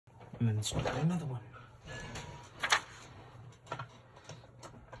And then start another one.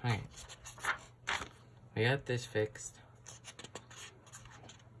 Alright. We got this fixed.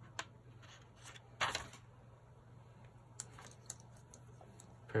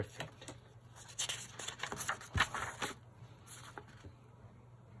 Perfect.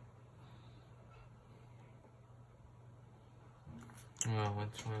 Well,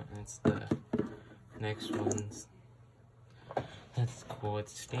 which one? It's the next one's. That's cool.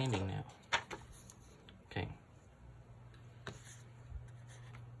 It's standing now. Okay.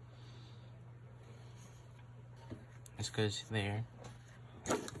 This goes there.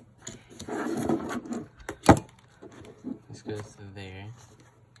 This goes to there.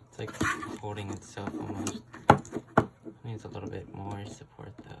 It's like holding itself almost. Needs a little bit more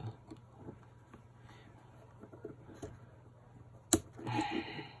support though.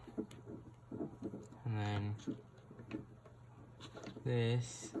 And then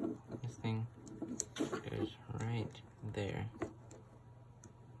this thing goes right there.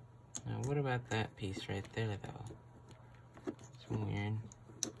 Now what about that piece right there though? It's weird.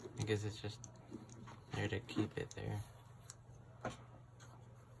 I guess it's just there to keep it there.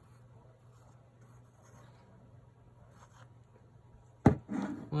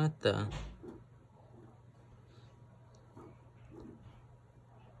 What the?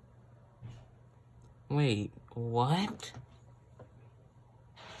 Wait, what?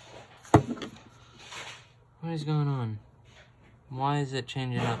 What is going on? Why is it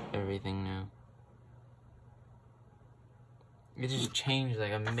changing up everything now? It just changed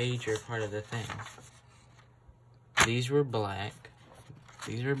like a major part of the thing. These were black.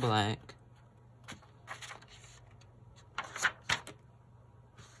 These were black.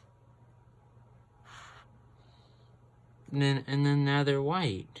 And then now they're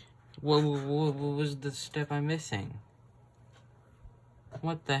white. What was the step I'm missing?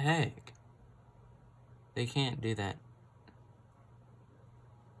 What the heck? They can't do that.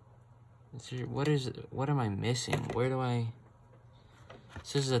 What am I missing? Where do I... It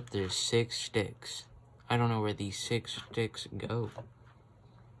says that there's 6 sticks. I don't know where these 6 sticks go.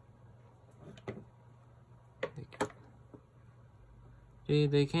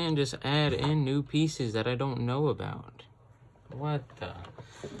 Dude, they can't just add in new pieces that I don't know about. What the...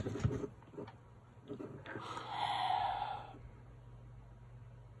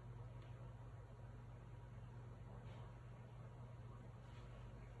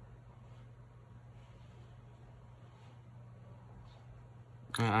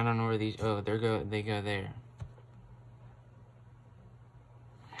 I don't know where these... Oh, they go there.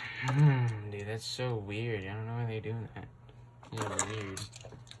 Dude, that's so weird. I don't know why they're doing that. It's weird.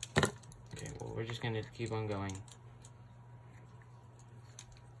 Okay, well, we're just gonna keep on going.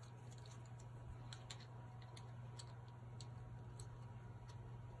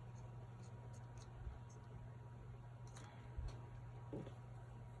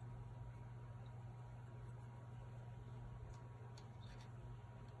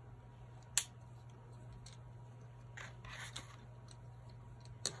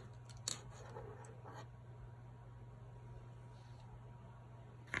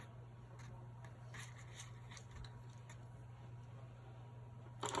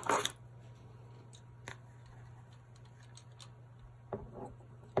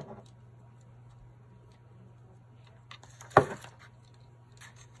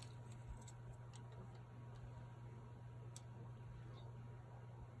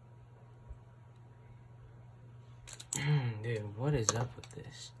 Dude, what is up with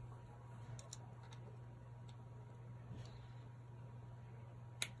this?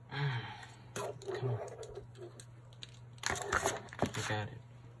 Come on. You got it.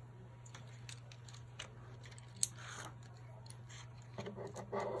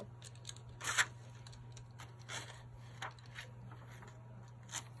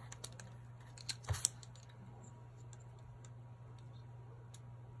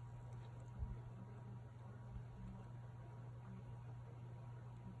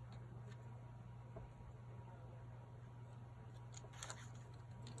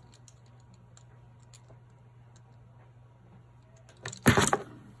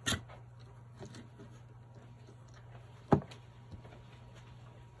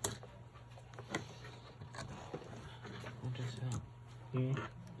 What just fell?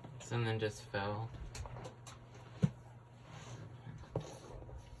 Something just fell.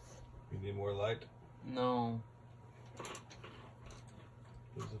 You need more light? No.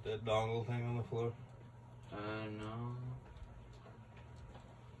 Is it that dongle thing on the floor? No.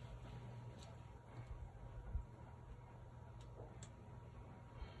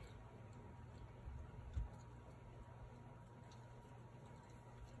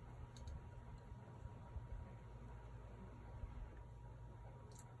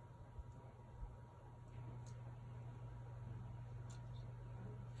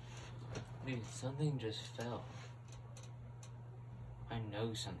 Dude, something just fell. I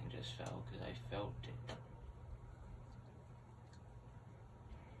know something just fell because I felt it.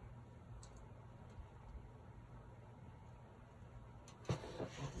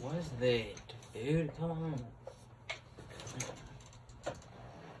 What was that? Dude, come on.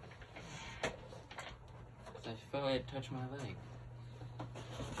 I felt it touch my leg.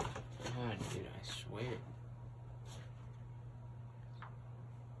 God, dude, I swear.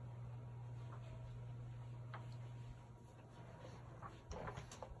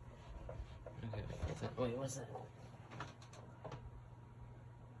 Okay, what's that? Wait, what's that?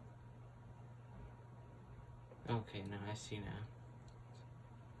 Okay, now I see now.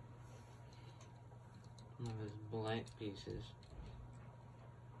 One of those black pieces.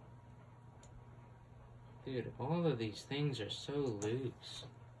 Dude, all of these things are so loose.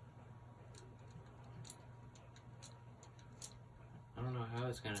 I don't know how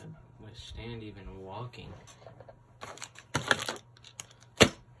it's gonna withstand even walking.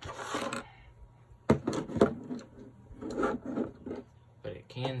 But it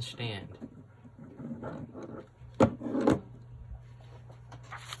can stand.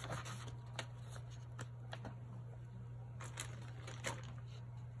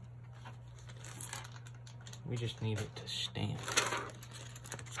 We just need it to stand.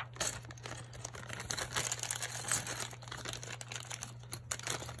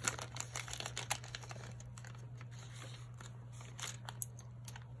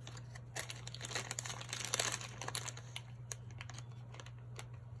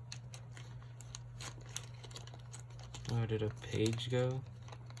 Oh, did a page go?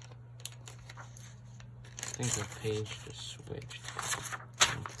 I think the page just switched.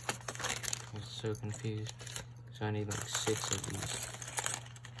 I was so confused. So I need like 6 of these.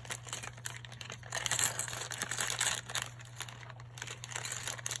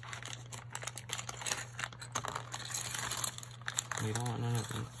 We don't want none of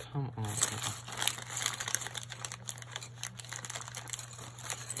them. Come on.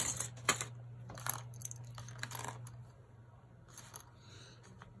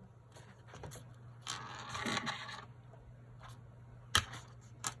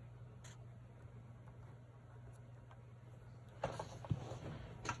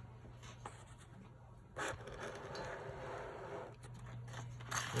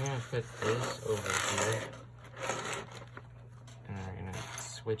 We're gonna put this over here, and we're gonna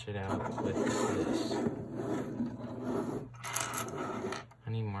switch it out with this. I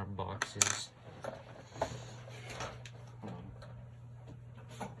need more boxes.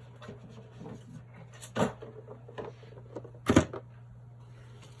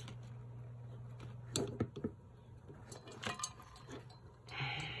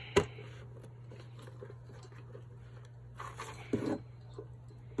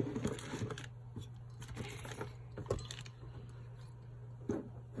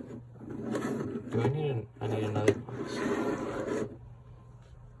 Do I need another box?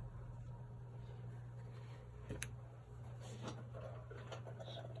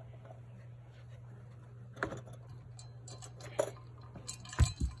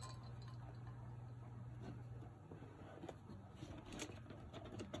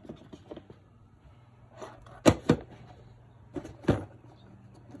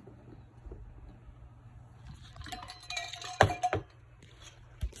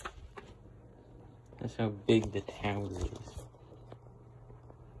 That's how big the tower is.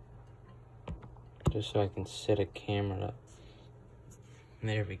 Just so I can set a camera up.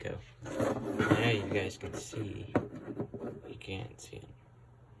 There we go. Now you guys can see. You can't see it.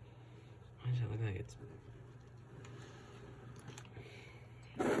 Why does it look like it's...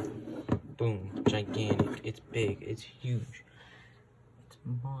 Boom. Gigantic. It's big. It's huge. It's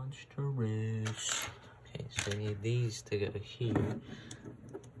monstrous. Okay, so we need these to go here.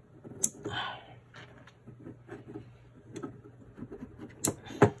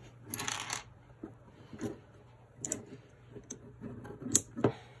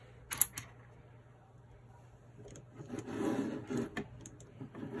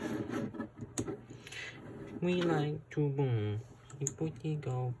 We like to boom. We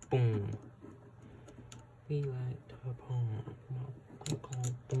go boom. We like to boom. We go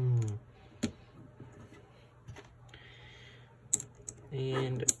boom.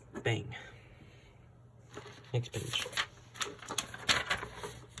 And bang. Next page.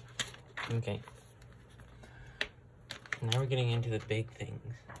 Okay. Now we're getting into the big things.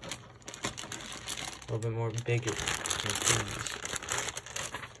 A little bit more bigger than these.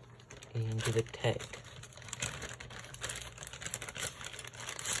 Into the tech.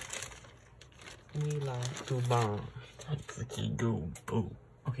 We like to bomb. We go boom.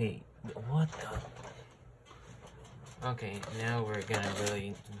 Okay, what the? Okay, now we're gonna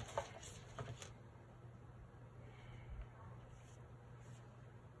really...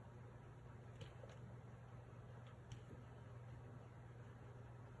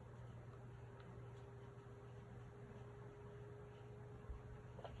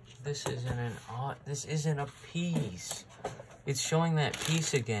 This isn't a piece. It's showing that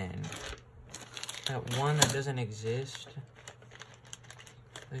piece again. That one that doesn't exist.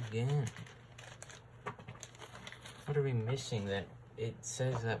 Again. What are we missing that it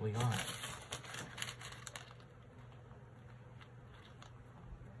says that we got?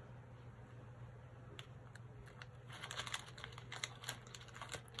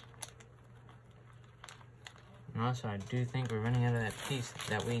 And also, I do think we're running out of that piece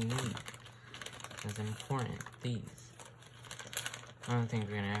that we need. That's important. These. I don't think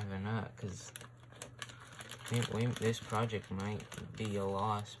we're gonna have enough, because this project might be a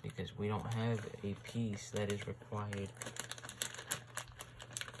loss because we don't have a piece that is required.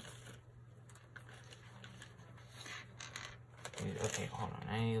 Okay, hold on.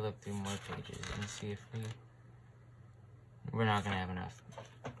 I need to look through more pages and see if we're not gonna have enough.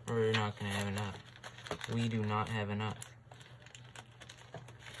 We're not gonna have enough. We do not have enough.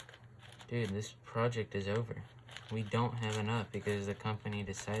 Dude, this project is over. We don't have enough because the company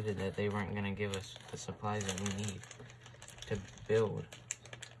decided that they weren't going to give us the supplies that we need to build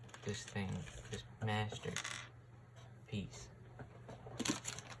this thing, this masterpiece.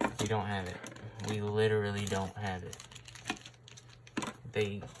 We don't have it. We literally don't have it.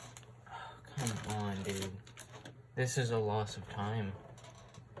 Come on, dude. This is a loss of time.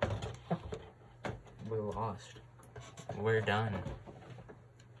 We're lost. We're done.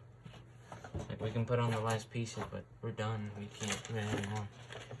 Like, we can put on the last pieces, but we're done. We can't do it anymore.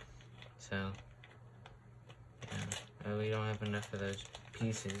 So, yeah. We don't have enough of those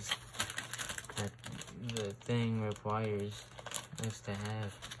pieces that the thing requires us to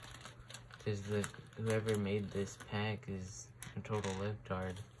have. Because whoever made this pack is a total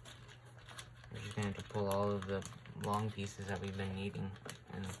libtard. We're just going to have to pull all of the long pieces that we've been needing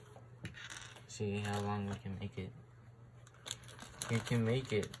and see how long we can make it. If we can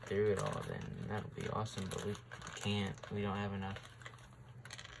make it through it all, then that'll be awesome, but we can't. We don't have enough.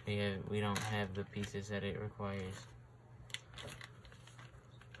 We don't have the pieces that it requires.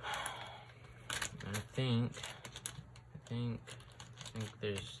 I think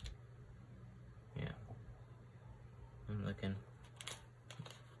there's, yeah, I'm looking.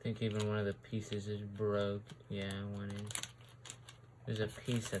 I think even one of the pieces is broke. Yeah, one is. There's a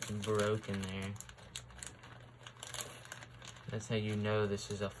piece that's broken there. That's how you know this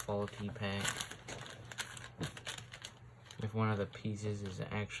is a faulty pack. If one of the pieces is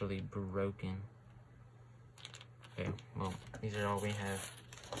actually broken. Okay, well, these are all we have.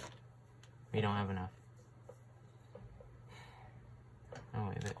 We don't have enough. Oh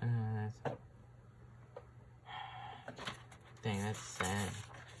wait, that's... Dang, that's sad.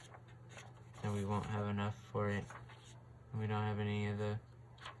 And we won't have enough for it. We don't have any of the...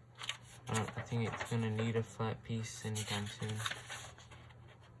 I think it's gonna need a flat piece anytime soon.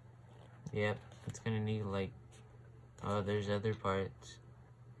 Yep, it's gonna need like... Oh, there's other parts.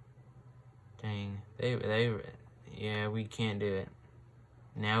 Dang, yeah, we can't do it.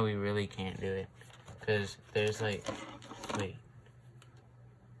 Now we really can't do it. Because there's like... Wait.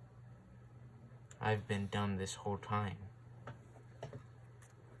 I've been dumb this whole time.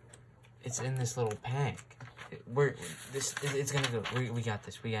 It's in this little pack. It's gonna go. We got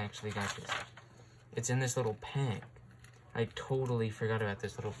this. We actually got this. It's in this little pack. I totally forgot about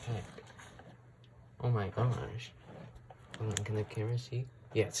this little pack. Oh my gosh. Hold on, can the camera see?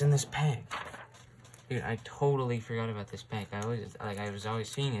 Yeah, it's in this pack. Dude, I totally forgot about this pack. I was always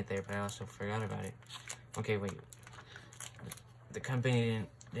seeing it there, but I also forgot about it. Okay, wait. The company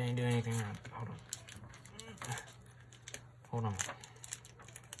didn't do anything wrong. Hold on. Hold on.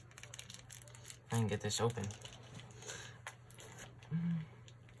 I can get this open.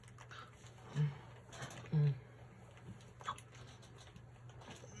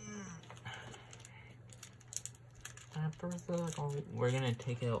 We're gonna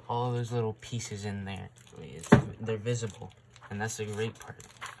take out all those little pieces in there. They're visible, and that's the great part.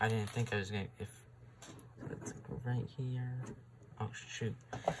 I didn't think I was gonna. If it's right here. Oh shoot!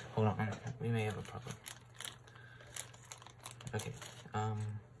 Hold on. We may have a problem. Okay.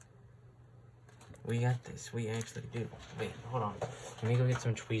 We got this. We actually do. Wait, hold on. Let me go get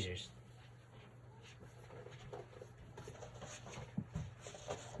some tweezers.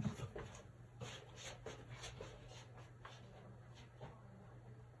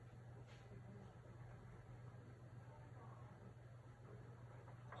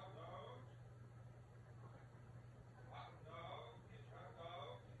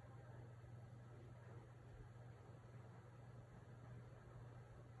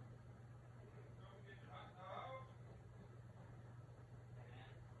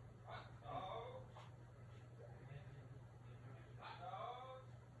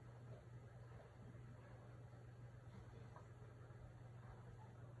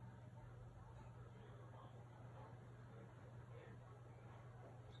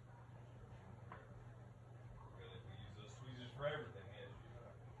 for everything is.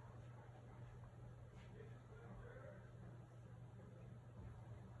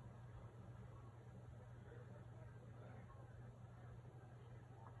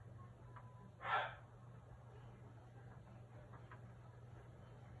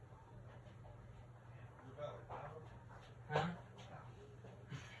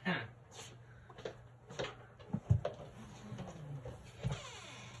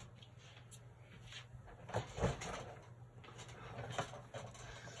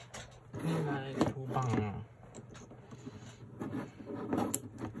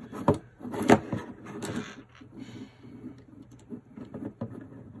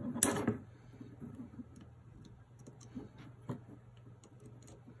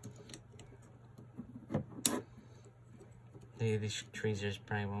 These tweezers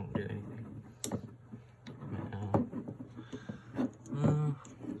probably won't do anything.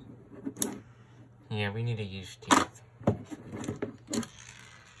 Yeah, we need to use teeth. Let's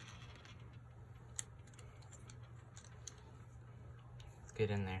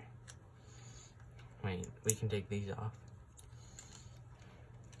get in there. Wait, we can take these off.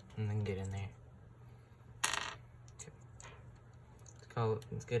 And then get in there. Okay.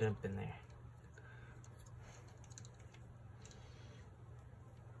 Let's get up in there.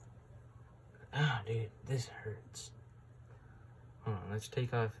 Ah, dude, this hurts. Hold on, let's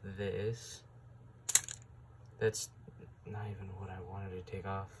take off this. That's not even what I wanted to take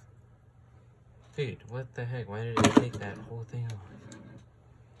off. Dude, what the heck? Why did it take that whole thing off?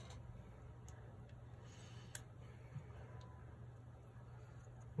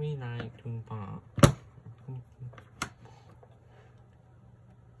 We like to pop.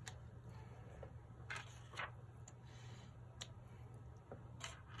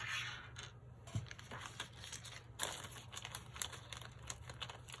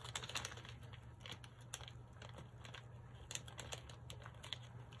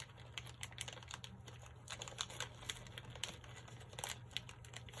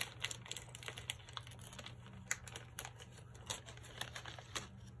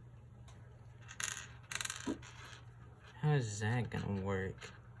 How is that gonna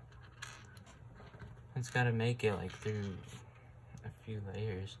work? It's gotta make it like through a few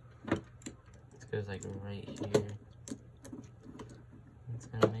layers. It goes like right here. It's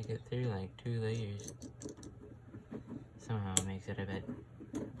gonna make it through like 2 layers. Somehow it makes it a bit.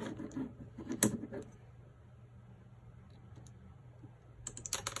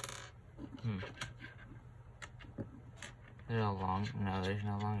 There's no long, no, there's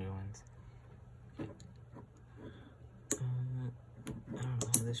no longer ones. I don't know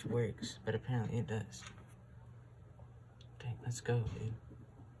how this works, but apparently it does. Okay, let's go, dude.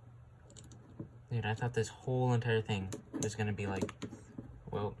 Dude, I thought this whole entire thing was gonna be like,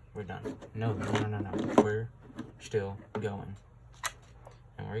 well, we're done. No. We're still going.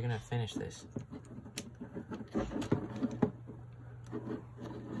 And we're gonna finish this.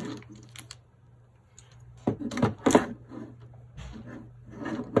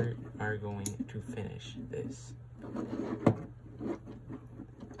 We are going to finish this.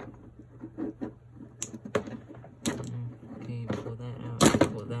 Okay, pull that out,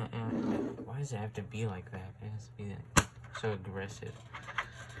 pull that out. Why does it have to be like that? It has to be like, so aggressive.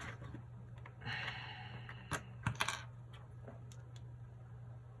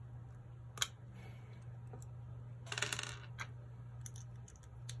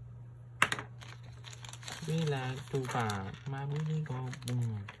 We like to pop, my booty go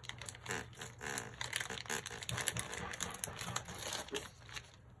boom.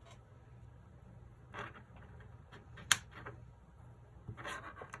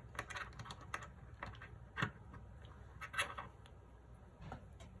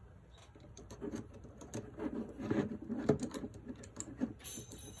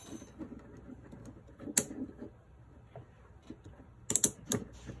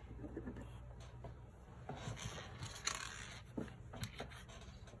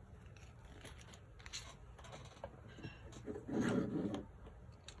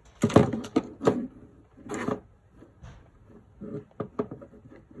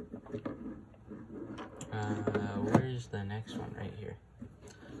 Where's the next one? Right here.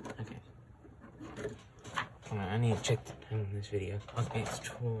 Okay. Hold on, I need to check the time on this video. Okay, it's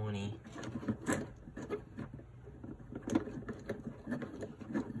 20.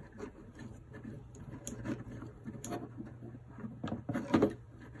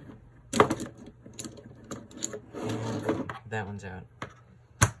 And that one's out.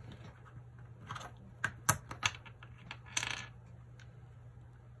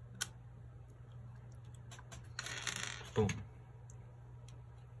 Boom.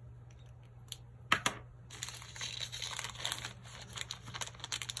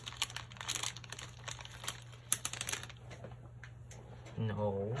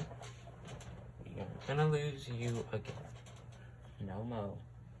 No. You're gonna lose you again. No mo.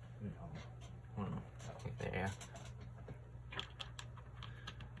 No. Right there.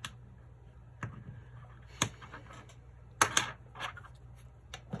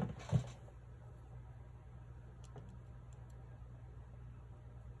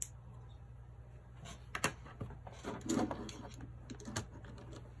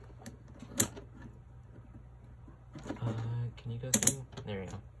 Can you go through? There we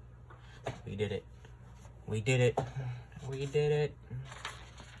go. We did it. We did it. We did it.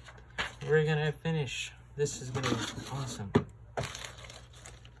 We're gonna finish. This is gonna be awesome.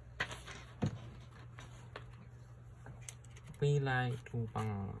 We like to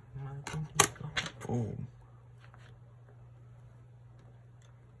bomb. Boom.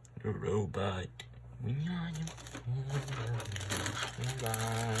 The robot. We are you.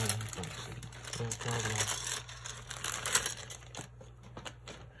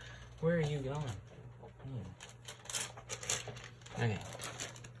 Where are you going? Okay.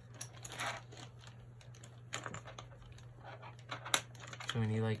 So we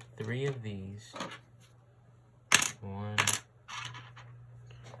need like 3 of these. One.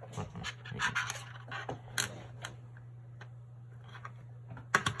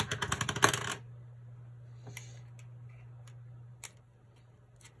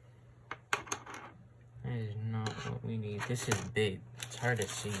 That is not what we need. This is big. It's hard to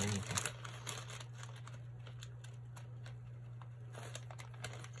see anything.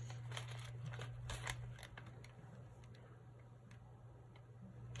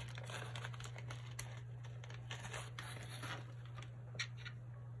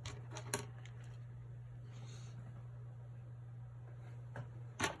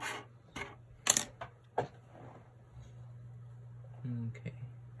 Okay.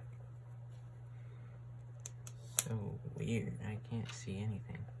 So weird. I can't see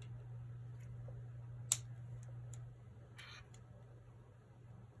anything.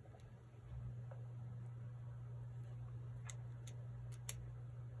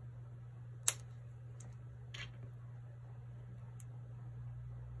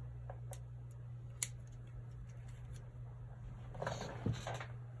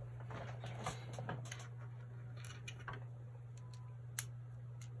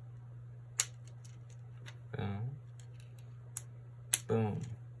 Boom.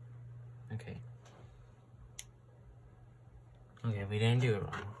 Okay. Okay, we didn't do it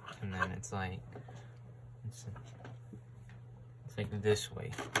wrong. And then it's like this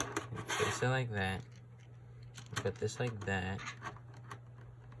way. We place it like that. Put this like that.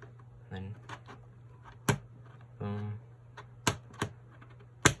 Then boom.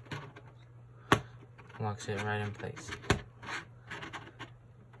 Locks it right in place.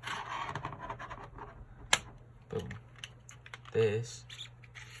 Boom. This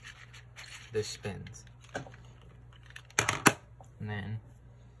spins. And then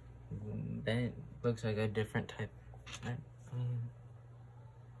that looks like a different type.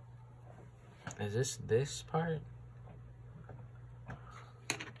 Is this part?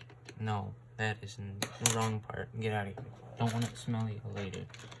 No, that is the wrong part. Get out of here. Don't want it smelly later.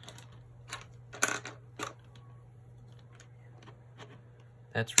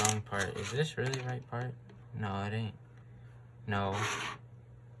 That's wrong part. Is this really the right part? No, it ain't. No.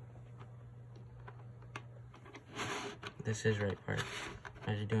 This is right part.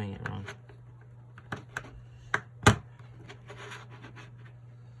 I was doing it wrong.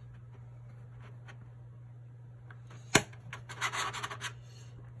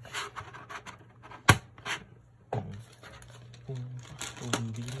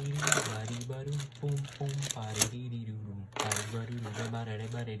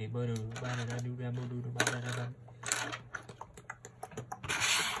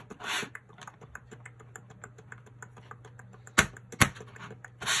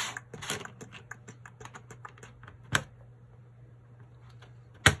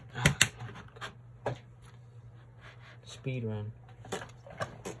 Speed run.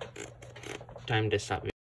 Time to stop.